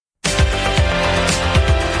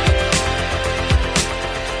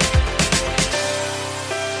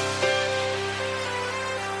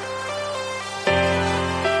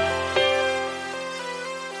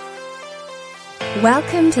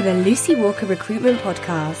Welcome to the Lucy Walker Recruitment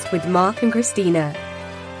Podcast with Mark and Christina.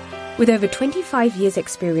 With over 25 years'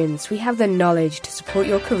 experience, we have the knowledge to support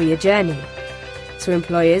your career journey. So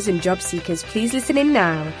employers and job seekers, please listen in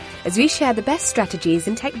now as we share the best strategies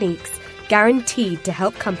and techniques guaranteed to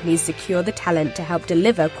help companies secure the talent to help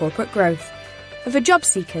deliver corporate growth, and for job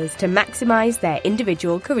seekers to maximise their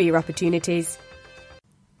individual career opportunities.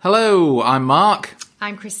 Hello, I'm Mark.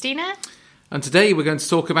 I'm Christina. And today we're going to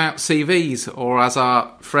talk about CVs, or as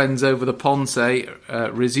our friends over the pond say,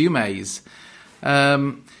 resumes. It's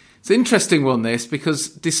an interesting one, this, because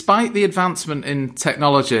despite the advancement in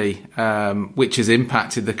technology, which has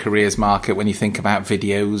impacted the careers market when you think about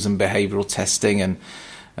videos and behavioural testing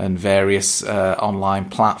and various online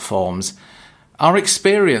platforms, our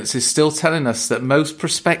experience is still telling us that most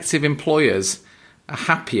prospective employers are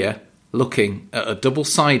happier looking at a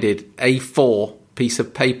double-sided A4 piece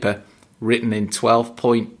of paper written in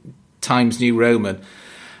 12-point Times New Roman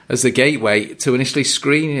as the gateway to initially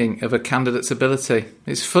screening of a candidate's ability.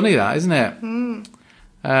 It's funny that, isn't it?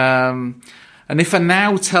 And if I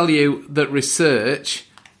now tell you that research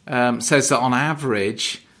says that on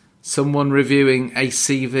average, someone reviewing a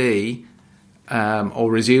CV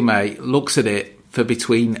or resume looks at it for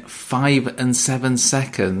between 5 and 7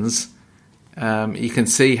 seconds, you can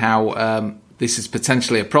see how this is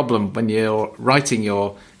potentially a problem when you're writing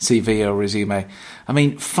your CV or resume. I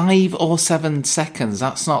mean, 5 or 7 seconds,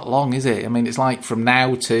 that's not long, is it? I mean, it's like from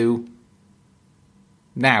now to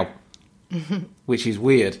now, which is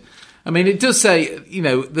weird. I mean, it does say,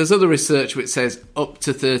 there's other research which says up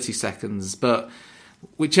to 30 seconds, but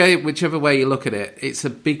whichever way you look at it, it's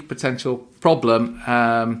a big potential problem.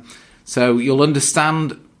 So you'll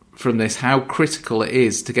understand from this how critical it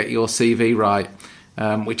is to get your CV right.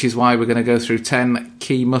 Which is why we're going to go through 10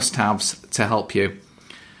 key must-haves to help you.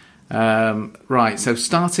 Right, so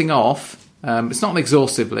starting off, it's not an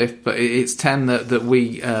exhaustive list, but it's 10 that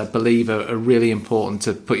we believe are really important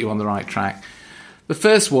to put you on the right track. The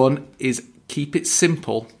first one is keep it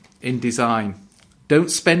simple in design. Don't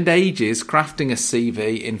spend ages crafting a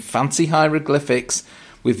CV in fancy hieroglyphics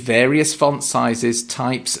with various font sizes,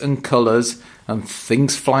 types and colours and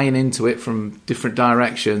things flying into it from different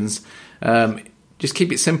directions. Just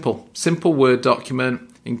keep it simple. Simple Word document.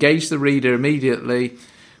 Engage the reader immediately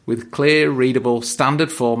with clear, readable,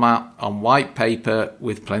 standard format on white paper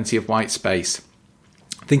with plenty of white space.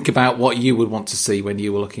 Think about what you would want to see when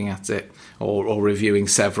you were looking at it or reviewing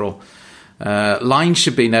several. Lines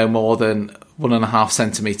should be no more than 1.5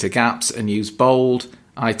 centimetre gaps and use bold,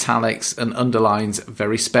 italics and underlines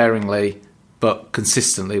very sparingly, but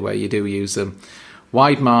consistently where you do use them.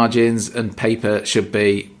 Wide margins and paper should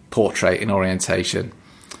be portrait in orientation.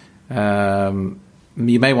 You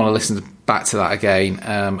may want to listen back to that again,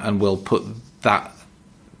 and we'll put that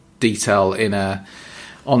detail in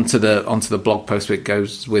onto the blog post that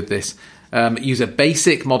goes with this. Use a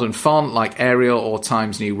basic modern font like Arial or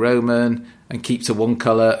Times New Roman, and keep to one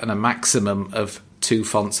colour and a maximum of 2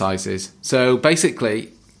 font sizes. So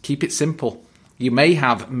basically, keep it simple. You may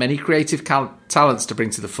have many creative talents to bring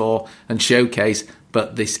to the fore and showcase,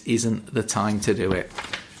 but this isn't the time to do it.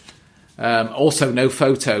 Also, no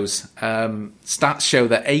photos. Stats show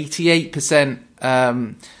that 88%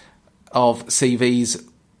 of CVs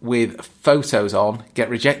with photos on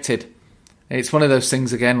get rejected. It's one of those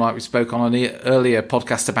things, again, like we spoke on an earlier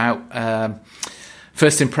podcast about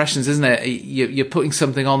first impressions, isn't it? You're putting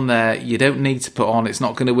something on there you don't need to put on. It's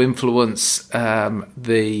not going to influence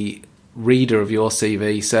the reader of your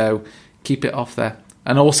CV, so keep it off there.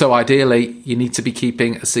 And also, ideally, you need to be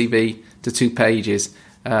keeping a CV to 2 pages.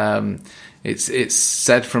 It's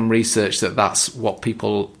said from research that that's what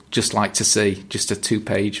people just like to see, just a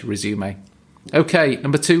 2-page resume. Okay,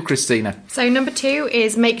 number 2, Christina. So number 2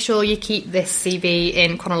 is make sure you keep this CV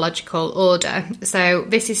in chronological order. So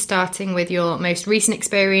this is starting with your most recent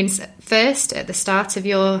experience first at the start of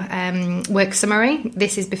your work summary.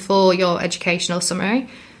 This is before your educational summary.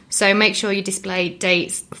 So make sure you display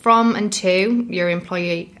dates from and to your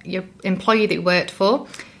employee that you worked for,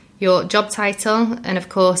 your job title, and of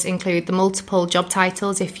course include the multiple job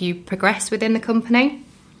titles if you progress within the company.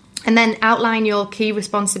 And then outline your key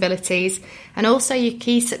responsibilities and also your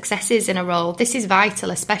key successes in a role. This is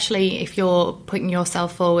vital, especially if you're putting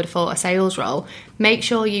yourself forward for a sales role. Make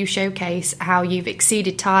sure you showcase how you've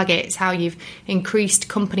exceeded targets, how you've increased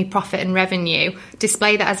company profit and revenue.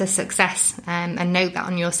 Display that as a success and note that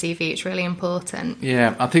on your CV. It's really important.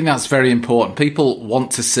 Yeah, I think that's very important. People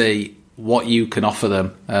want to see what you can offer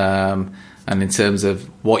them and in terms of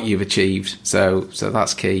what you've achieved. So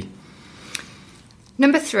that's key.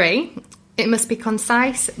 Number 3, it must be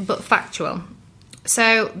concise but factual.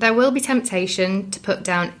 So there will be temptation to put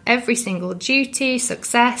down every single duty,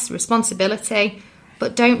 success, responsibility,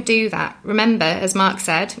 but don't do that. Remember, as Mark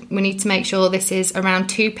said, we need to make sure this is around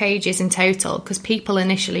 2 pages in total, because people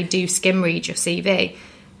initially do skim read your CV.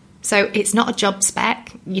 So it's not a job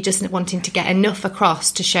spec, you're just wanting to get enough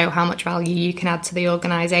across to show how much value you can add to the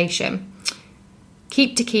organisation.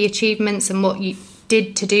 Keep to key achievements and what you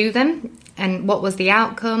did to do them, and what was the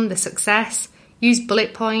outcome, the success. Use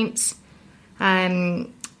bullet points.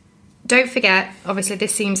 Don't forget, obviously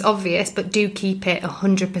this seems obvious, but do keep it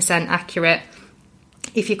 100% accurate.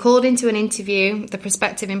 If you're called into an interview, the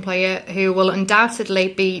prospective employer, who will undoubtedly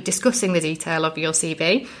be discussing the detail of your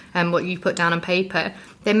CV and what you put down on paper,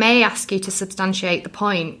 they may ask you to substantiate the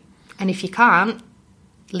point, and if you can't,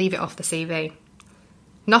 leave it off the CV.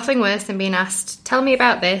 Nothing worse than being asked, tell me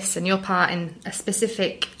about this and your part in a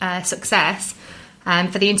specific success,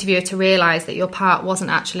 for the interviewer to realise that your part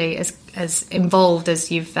wasn't actually as involved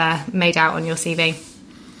as you've made out on your CV.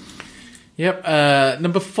 Yep.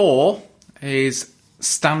 Number 4 is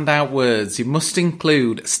standout words. You must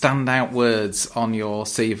include standout words on your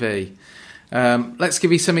CV. Let's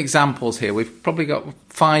give you some examples here. We've probably got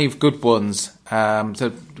 5 good ones.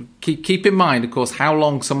 So keep in mind, of course, how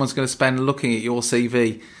long someone's going to spend looking at your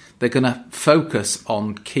CV. They're going to focus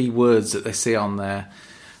on key words that they see on there.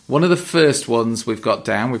 One of the first ones we've got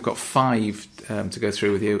down, we've got 5 to go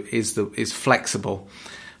through with you, is flexible.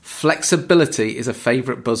 Flexibility is a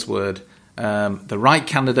favourite buzzword. The right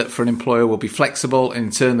candidate for an employer will be flexible, and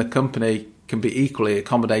in turn the company can be equally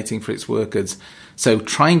accommodating for its workers. So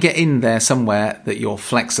try and get in there somewhere that you're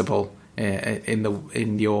flexible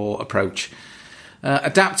in your approach.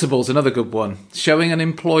 Adaptable is another good one. Showing an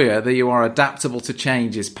employer that you are adaptable to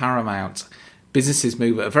change is paramount. Businesses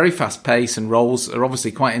move at a very fast pace, and roles are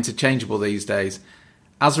obviously quite interchangeable these days.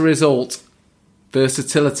 As a result,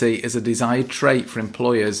 versatility is a desired trait for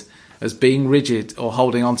employers, as being rigid or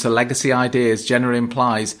holding on to legacy ideas generally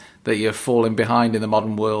implies that you're falling behind in the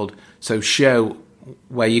modern world. So show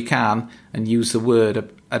where you can and use the word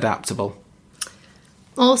adaptable.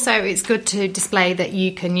 Also, it's good to display that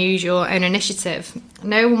you can use your own initiative.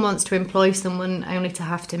 No one wants to employ someone only to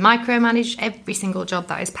have to micromanage every single job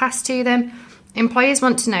that is passed to them. Employers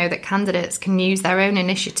want to know that candidates can use their own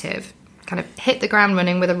initiative, kind of hit the ground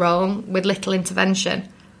running with a role with little intervention.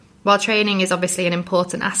 While training is obviously an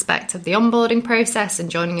important aspect of the onboarding process and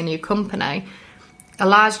joining a new company, a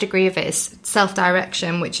large degree of it is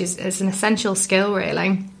self-direction, which is an essential skill,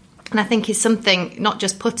 really. And I think is something not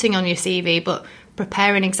just putting on your CV, but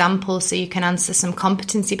preparing examples so you can answer some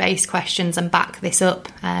competency-based questions and back this up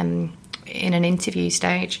in an interview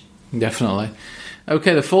stage. Definitely.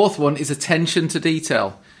 Okay, the 4th one is attention to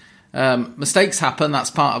detail. Mistakes happen,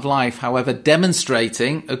 that's part of life. However,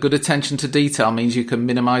 demonstrating a good attention to detail means you can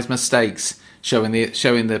minimise mistakes, showing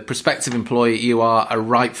the prospective employee you are a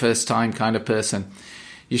right first time kind of person.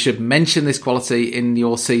 You should mention this quality in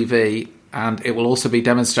your CV, and it will also be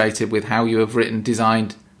demonstrated with how you have written,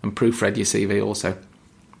 designed and proofread your CV also.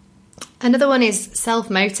 Another one is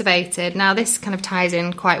self-motivated. Now, this kind of ties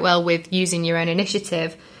in quite well with using your own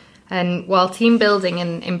initiative. And while team building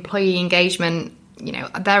and employee engagement,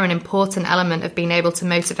 they're an important element of being able to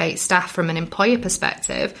motivate staff from an employer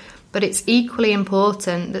perspective, but it's equally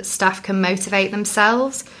important that staff can motivate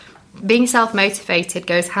themselves. Being self-motivated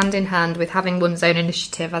goes hand in hand with having one's own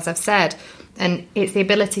initiative, as I've said, and it's the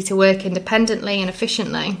ability to work independently and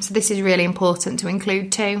efficiently. So this is really important to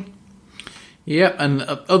include too. Yeah, and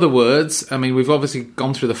other words, we've obviously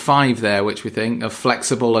gone through the 5 there, which we think are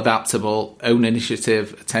flexible, adaptable, own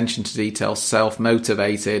initiative, attention to detail,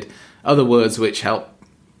 self-motivated. Other words which help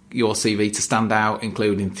your CV to stand out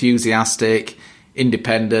include enthusiastic,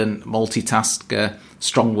 independent, multitasker,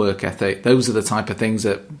 strong work ethic. Those are the type of things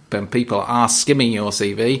that when people are skimming your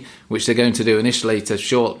CV, which they're going to do initially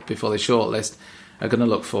before they shortlist, are going to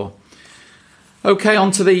look for. Okay, on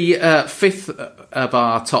to the 5th of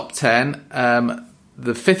our top 10.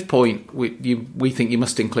 The 5th point we think you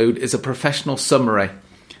must include is a professional summary.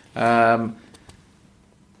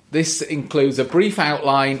 This includes a brief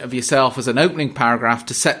outline of yourself as an opening paragraph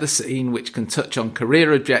to set the scene, which can touch on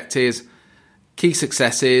career objectives, key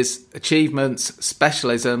successes, achievements,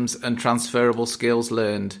 specialisms and transferable skills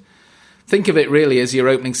learned. Think of it really as your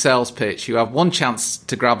opening sales pitch. You have one chance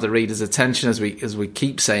to grab the reader's attention, as we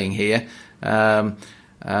keep saying here.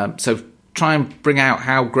 So try and bring out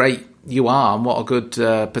how great you are and what a good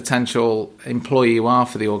potential employee you are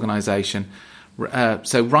for the organisation.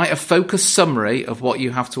 So write a focused summary of what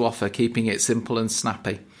you have to offer, keeping it simple and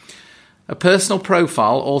snappy. A personal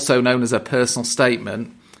profile, also known as a personal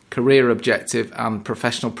statement, career objective and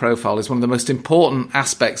professional profile is one of the most important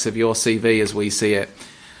aspects of your CV as we see it.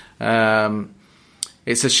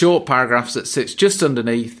 It's a short paragraph that sits just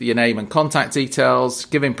underneath your name and contact details,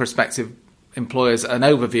 giving prospective employers an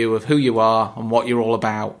overview of who you are and what you're all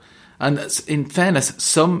about. And in fairness,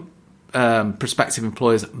 some prospective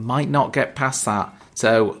employers might not get past that.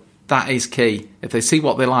 So that is key. If they see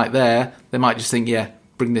what they like there, they might just think, yeah,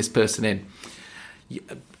 bring this person in.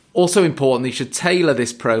 Also important, you should tailor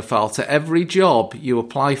this profile to every job you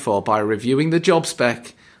apply for by reviewing the job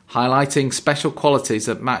spec, highlighting special qualities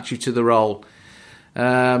that match you to the role.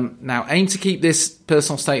 Now, aim to keep this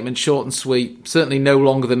personal statement short and sweet, certainly no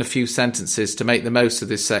longer than a few sentences to make the most of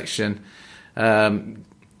this section.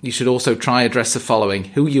 You should also try address the following: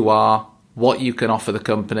 who you are, what you can offer the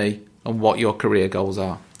company, and what your career goals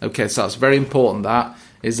are. Okay, so that's very important. That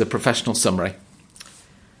is a professional summary.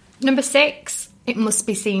 Number 6, it must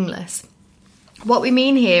be seamless. What we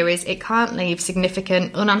mean here is it can't leave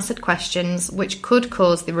significant unanswered questions which could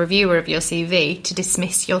cause the reviewer of your CV to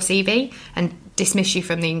dismiss your CV and dismiss you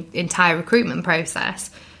from the entire recruitment process.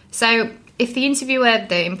 So if the interviewer,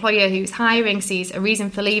 the employer who's hiring, sees a reason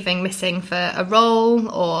for leaving missing for a role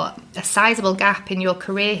or a sizable gap in your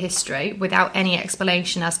career history without any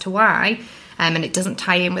explanation as to why, and it doesn't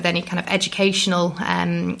tie in with any kind of educational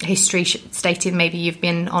history stating maybe you've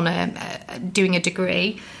been on doing a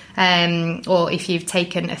degree, or if you've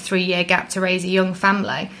taken a 3-year gap to raise a young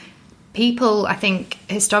family, people, I think,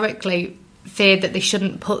 historically feared that they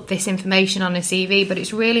shouldn't put this information on a CV, but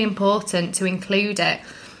it's really important to include it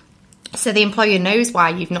so the employer knows why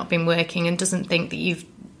you've not been working and doesn't think that you've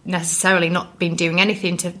necessarily not been doing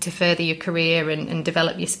anything to further your career and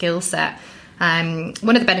develop your skill set. One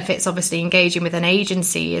of the benefits, obviously, engaging with an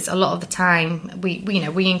agency is a lot of the time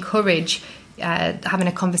we encourage having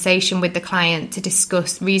a conversation with the client to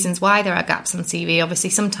discuss reasons why there are gaps on CV. Obviously,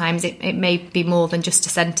 sometimes it may be more than just a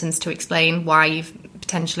sentence to explain why you've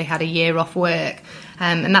potentially had a year off work.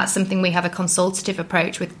 And that's something we have a consultative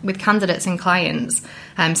approach with candidates and clients,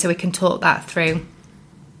 so we can talk that through.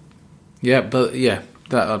 Yeah, but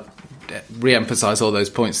that re-emphasise all those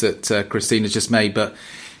points that Christina just made. But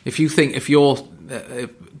if you're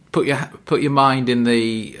put your mind in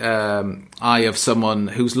the eye of someone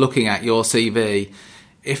who's looking at your CV,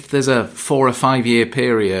 if there's a 4 or 5 year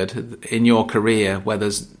period in your career where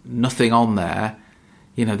there's nothing on there,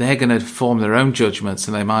 they're going to form their own judgments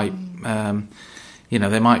and they might,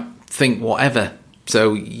 they might think whatever.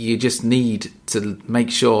 So you just need to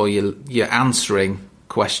make sure you're answering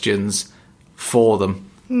questions for them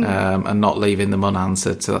and not leaving them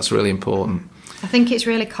unanswered. So that's really important. I think it's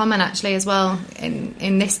really common actually as well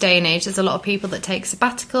in this day and age. There's a lot of people that take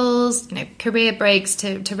sabbaticals, career breaks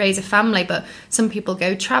to raise a family, but some people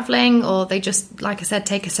go travelling or they just, like I said,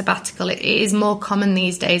 take a sabbatical. It is more common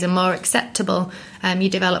these days and more acceptable. You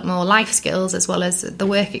develop more life skills as well as the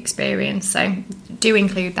work experience. So do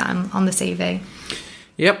include that on the CV.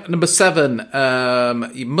 Yep. Number 7,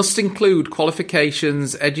 you must include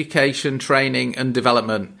qualifications, education, training and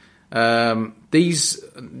development. These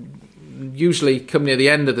usually come near the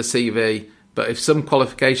end of the CV, but if some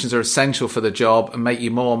qualifications are essential for the job and make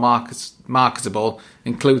you more marketable,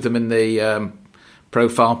 include them in the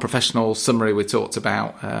professional summary we talked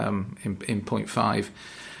about in point 5.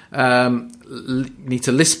 Need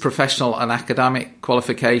to list professional and academic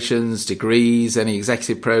qualifications, degrees, any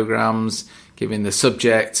executive programs, giving the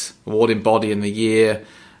subject, awarding body in the year,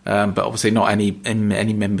 but obviously not any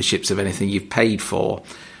memberships of anything you've paid for.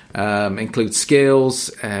 Include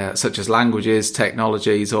skills such as languages,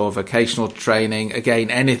 technologies or vocational training. Again,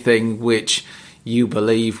 anything which you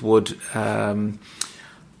believe would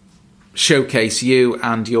showcase you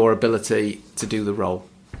and your ability to do the role.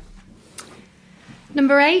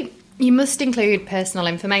 Number 8, you must include personal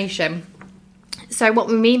information. So what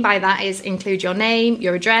we mean by that is include your name,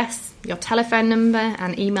 your address, your telephone number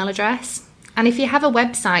and email address. And if you have a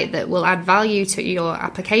website that will add value to your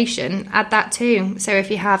application, add that too. So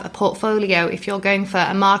if you have a portfolio, if you're going for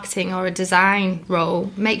a marketing or a design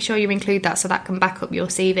role, make sure you include that so that can back up your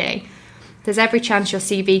CV. There's every chance your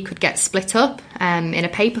CV could get split up in a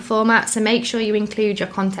paper format, so make sure you include your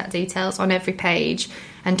contact details on every page.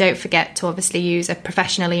 And don't forget to obviously use a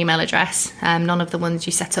professional email address, none of the ones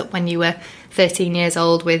you set up when you were 13 years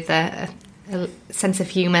old with a sense of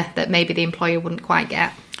humour that maybe the employer wouldn't quite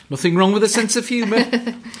get. Nothing wrong with a sense of humour.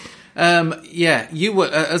 You were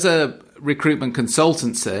as a recruitment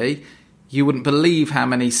consultancy, you wouldn't believe how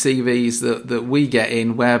many CVs that we get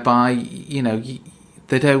in whereby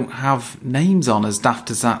they don't have names on, as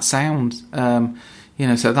daft as that sounds.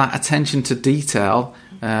 So that attention to detail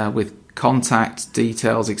with contact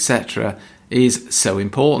details, etc., is so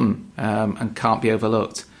important and can't be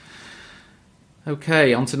overlooked.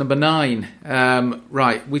 Okay, on to number 9.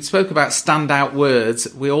 Right, we spoke about standout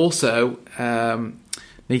words. We also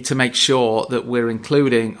need to make sure that we're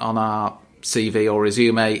including on our CV or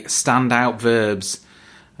resume standout verbs.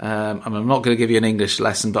 And I'm not going to give you an English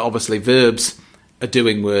lesson, but obviously verbs are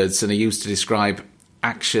doing words and are used to describe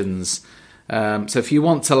actions. So if you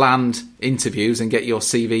want to land interviews and get your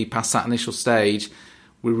CV past that initial stage,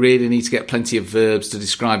 we really need to get plenty of verbs to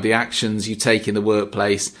describe the actions you take in the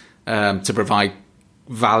workplace to provide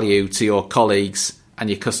value to your colleagues and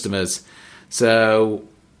your customers. So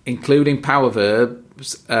including power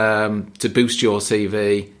verbs to boost your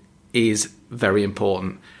CV is very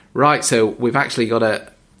important. Right, so we've actually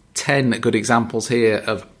got 10 good examples here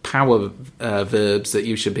of power verbs that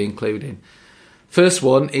you should be including. First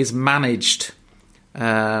one is managed.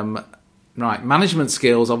 Right, management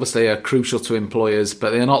skills obviously are crucial to employers,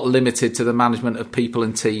 but they are not limited to the management of people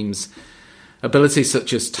and teams. Abilities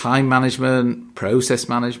such as time management, process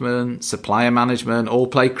management, supplier management all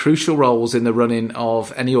play crucial roles in the running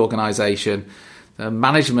of any organisation.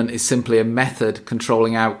 Management is simply a method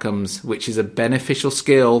controlling outcomes, which is a beneficial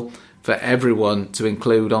skill for everyone to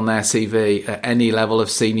include on their CV at any level of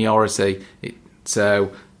seniority.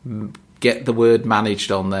 So get the word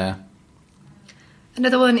managed on there.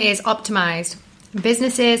 Another one is optimised.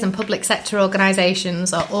 Businesses and public sector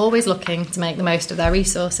organisations are always looking to make the most of their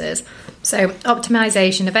resources. So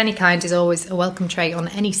optimisation of any kind is always a welcome trait on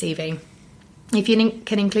any CV. If you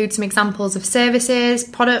can include some examples of services,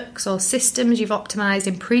 products or systems you've optimised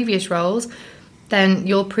in previous roles, then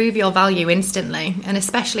you'll prove your value instantly. And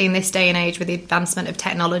especially in this day and age with the advancement of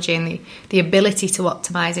technology and the ability to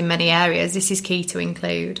optimise in many areas, this is key to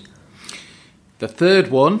include. The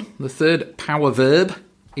third power verb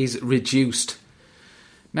is reduced.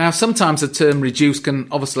 Now, sometimes the term reduced can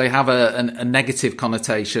obviously have a negative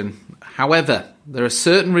connotation. However, there are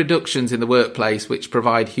certain reductions in the workplace which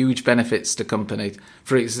provide huge benefits to companies.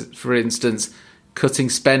 For instance, cutting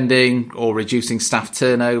spending or reducing staff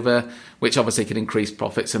turnover, which obviously can increase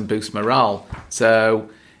profits and boost morale. So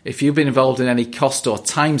if you've been involved in any cost or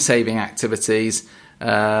time-saving activities,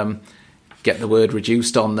 get the word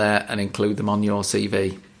reduced on there and include them on your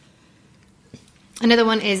CV. Another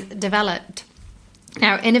one is developed.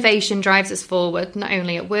 Now, innovation drives us forward, not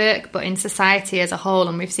only at work, but in society as a whole.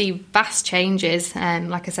 And we've seen vast changes,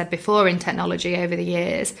 like I said before, in technology over the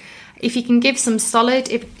years. If you can give some solid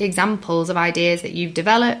examples of ideas that you've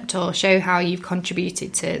developed or show how you've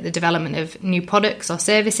contributed to the development of new products or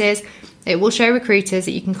services, it will show recruiters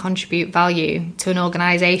that you can contribute value to an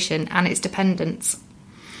organisation and its dependents.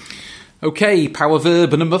 Okay, power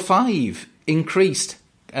verb number 5, increased.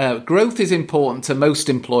 Growth is important to most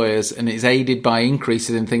employers and is aided by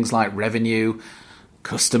increases in things like revenue,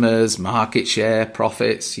 customers, market share,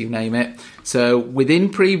 profits, you name it. So within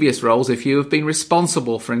previous roles, if you have been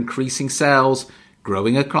responsible for increasing sales,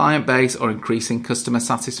 growing a client base or increasing customer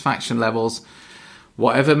satisfaction levels,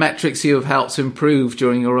 whatever metrics you have helped to improve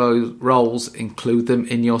during your roles, include them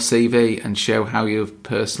in your CV and show how you have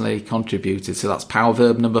personally contributed. So that's power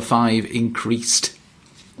verb number 5, increased.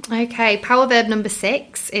 Okay, power verb number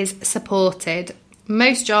 6 is supported.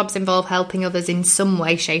 Most jobs involve helping others in some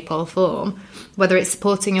way, shape or form, whether it's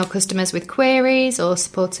supporting your customers with queries or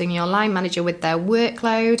supporting your line manager with their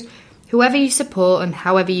workload. Whoever you support and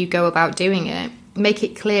however you go about doing it, make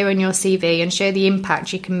it clear in your CV and show the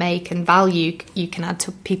impact you can make and value you can add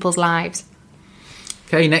to people's lives.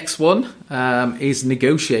 Okay, next one is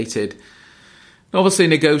negotiated. Obviously,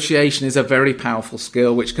 negotiation is a very powerful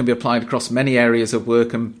skill which can be applied across many areas of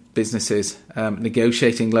work and businesses.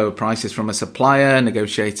 Negotiating lower prices from a supplier,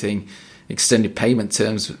 negotiating extended payment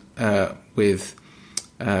terms with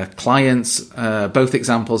clients, both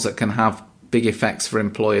examples that can have big effects for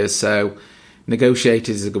employers. So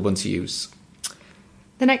negotiated is a good one to use.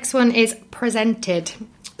 The next one is presented.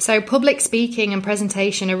 So public speaking and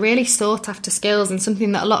presentation are really sought after skills and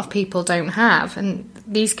something that a lot of people don't have. And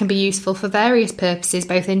these can be useful for various purposes,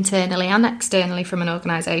 both internally and externally from an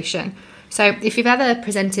organisation. So if you've ever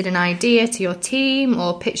presented an idea to your team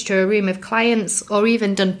or pitched to a room of clients or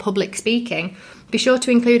even done public speaking, be sure to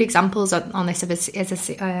include examples on this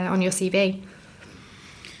on your CV.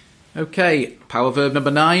 Okay, power verb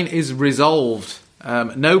number 9 is resolved.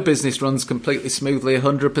 No business runs completely smoothly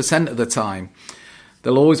 100% of the time.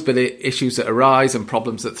 There'll always be issues that arise and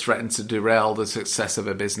problems that threaten to derail the success of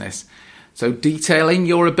a business. So detailing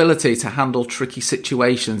your ability to handle tricky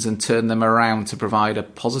situations and turn them around to provide a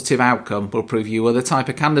positive outcome will prove you are the type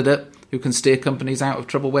of candidate who can steer companies out of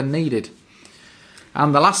trouble when needed.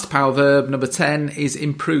 And the last power verb, number 10, is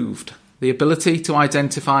improved. The ability to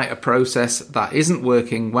identify a process that isn't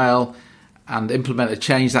working well and implement a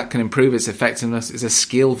change that can improve its effectiveness is a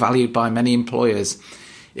skill valued by many employers.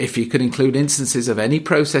 If you could include instances of any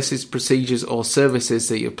processes, procedures or services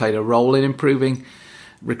that you've played a role in improving,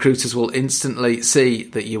 recruiters will instantly see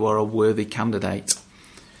that you are a worthy candidate.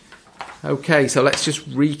 Okay, so let's just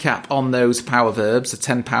recap on those power verbs. The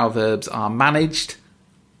 10 power verbs are managed,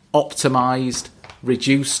 optimised,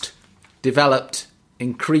 reduced, developed,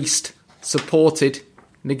 increased, supported,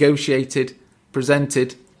 negotiated,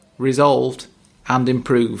 presented, resolved and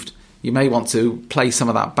improved. You may want to play some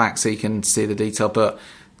of that back so you can see the detail, but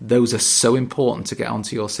those are so important to get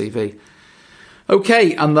onto your CV.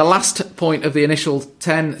 Okay, and the last point of the initial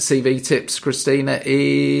 10 CV tips, Christina,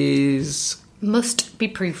 is... must be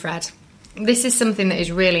proofread. This is something that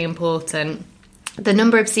is really important. The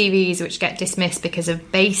number of CVs which get dismissed because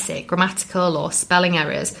of basic grammatical or spelling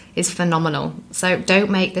errors is phenomenal. So don't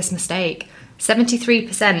make this mistake.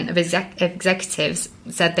 73% of executives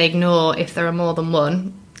said they ignore if there are more than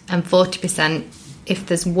one, and 40% if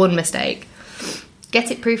there's one mistake.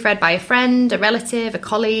 Get it proofread by a friend, a relative, a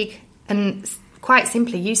colleague, and quite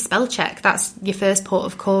simply use spell check. That's your first port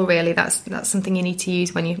of call, really. That's something you need to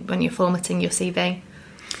use when you're formatting your CV.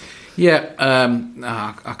 Yeah,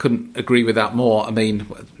 I couldn't agree with that more. I mean,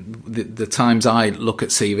 the times I look at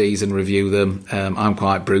CVs and review them, I'm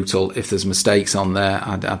quite brutal. If there's mistakes on there,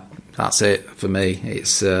 that's it for me.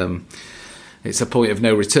 It's a point of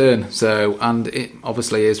no return. So, and it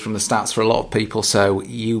obviously is from the stats for a lot of people. So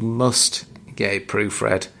you must get it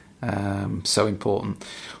proofread. So important.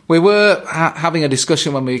 We were having a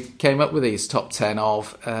discussion when we came up with these top 10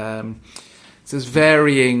 of. There's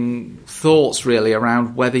varying thoughts really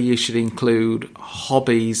around whether you should include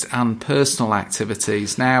hobbies and personal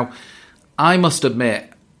activities. Now, I must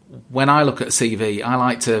admit, when I look at a CV, I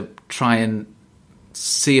like to try and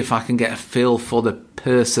see if I can get a feel for the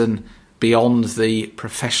person beyond the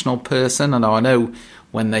professional person. I know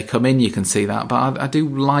when they come in you can see that, but I do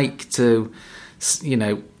like to,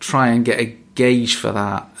 try and get a gauge for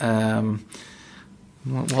that.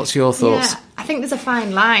 What's your thoughts? Yeah, I think there's a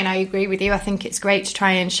fine line. I agree with you. I think it's great to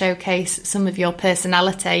try and showcase some of your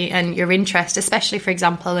personality and your interest, especially, for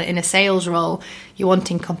example, in a sales role. You're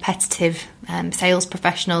wanting competitive sales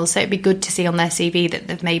professionals, so it'd be good to see on their CV that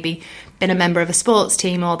they've maybe been a member of a sports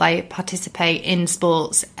team or they participate in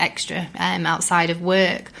sports extra outside of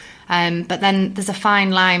work. But then there's a fine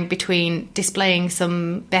line between displaying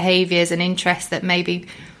some behaviours and interests that maybe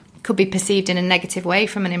could be perceived in a negative way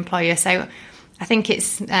from an employer. So I think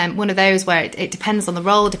it's one of those where it depends on the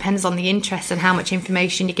role, depends on the interest and how much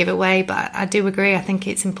information you give away. But I do agree. I think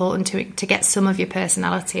it's important to get some of your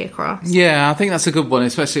personality across. Yeah, I think that's a good one,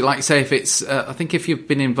 especially like you say, if it's, I think if you've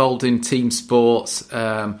been involved in team sports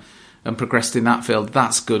and progressed in that field,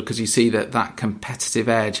 that's good because you see that competitive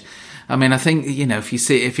edge. I mean, I think,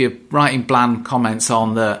 if you're writing bland comments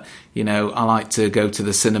on that, I like to go to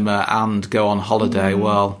the cinema and go on holiday,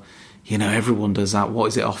 well, everyone does that. What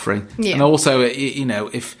is it offering? Yeah. And also,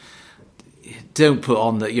 if don't put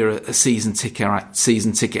on that you're a season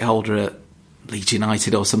ticket holder at Leeds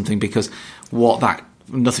United or something, because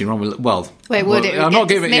nothing wrong with it. Well, wait, would it? I'm not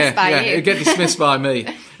giving it. Yeah, it'd get dismissed by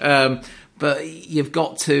me. But you've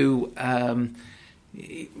got to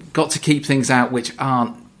keep things out which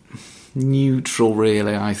aren't neutral,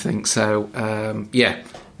 really. I think so.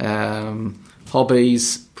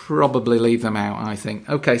 Hobbies. Probably leave them out, I think.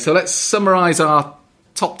 Okay, so let's summarise our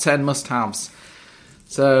top 10 must-haves.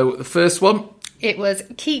 So the first one? It was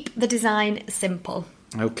keep the design simple.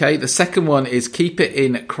 Okay, the second one is keep it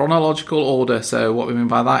in chronological order. So what we mean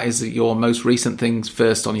by that is that your most recent things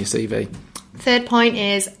first on your CV. Third point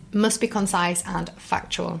is must be concise and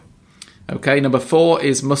factual. Okay, number 4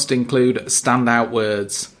 is must include standout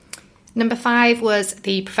words. Number 5 was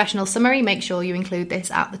the professional summary. Make sure you include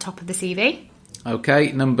this at the top of the CV.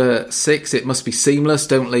 Okay, number 6, it must be seamless.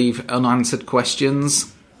 Don't leave unanswered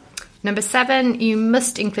questions. Number 7, you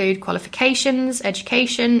must include qualifications,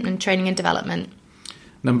 education and training and development.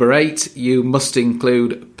 Number 8, you must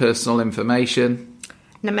include personal information.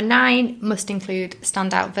 Number 9, must include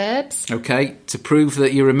standout verbs. Okay, to prove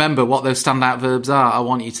that you remember what those standout verbs are, I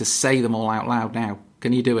want you to say them all out loud now.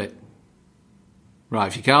 Can you do it? Right,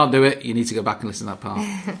 if you can't do it, you need to go back and listen to that part.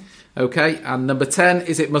 Okay, and number 10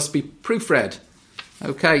 is it must be proofread.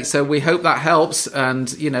 Okay, so we hope that helps,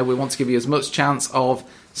 and we want to give you as much chance of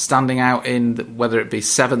standing out in whether it be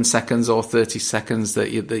 7 seconds or 30 seconds that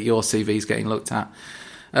your CV is getting looked at.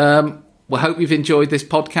 We hope you've enjoyed this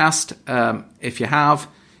podcast. If you have,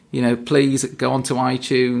 please go onto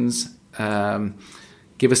iTunes,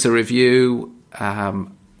 give us a review,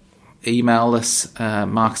 email us,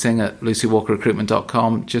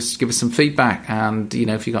 marketing@lucywalkerrecruitment.com. Just give us some feedback, and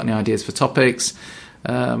if you've got any ideas for topics,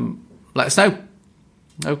 let us know.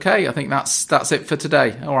 Okay, I think that's it for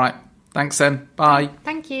today. All right, thanks then. Bye.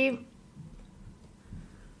 Thank you.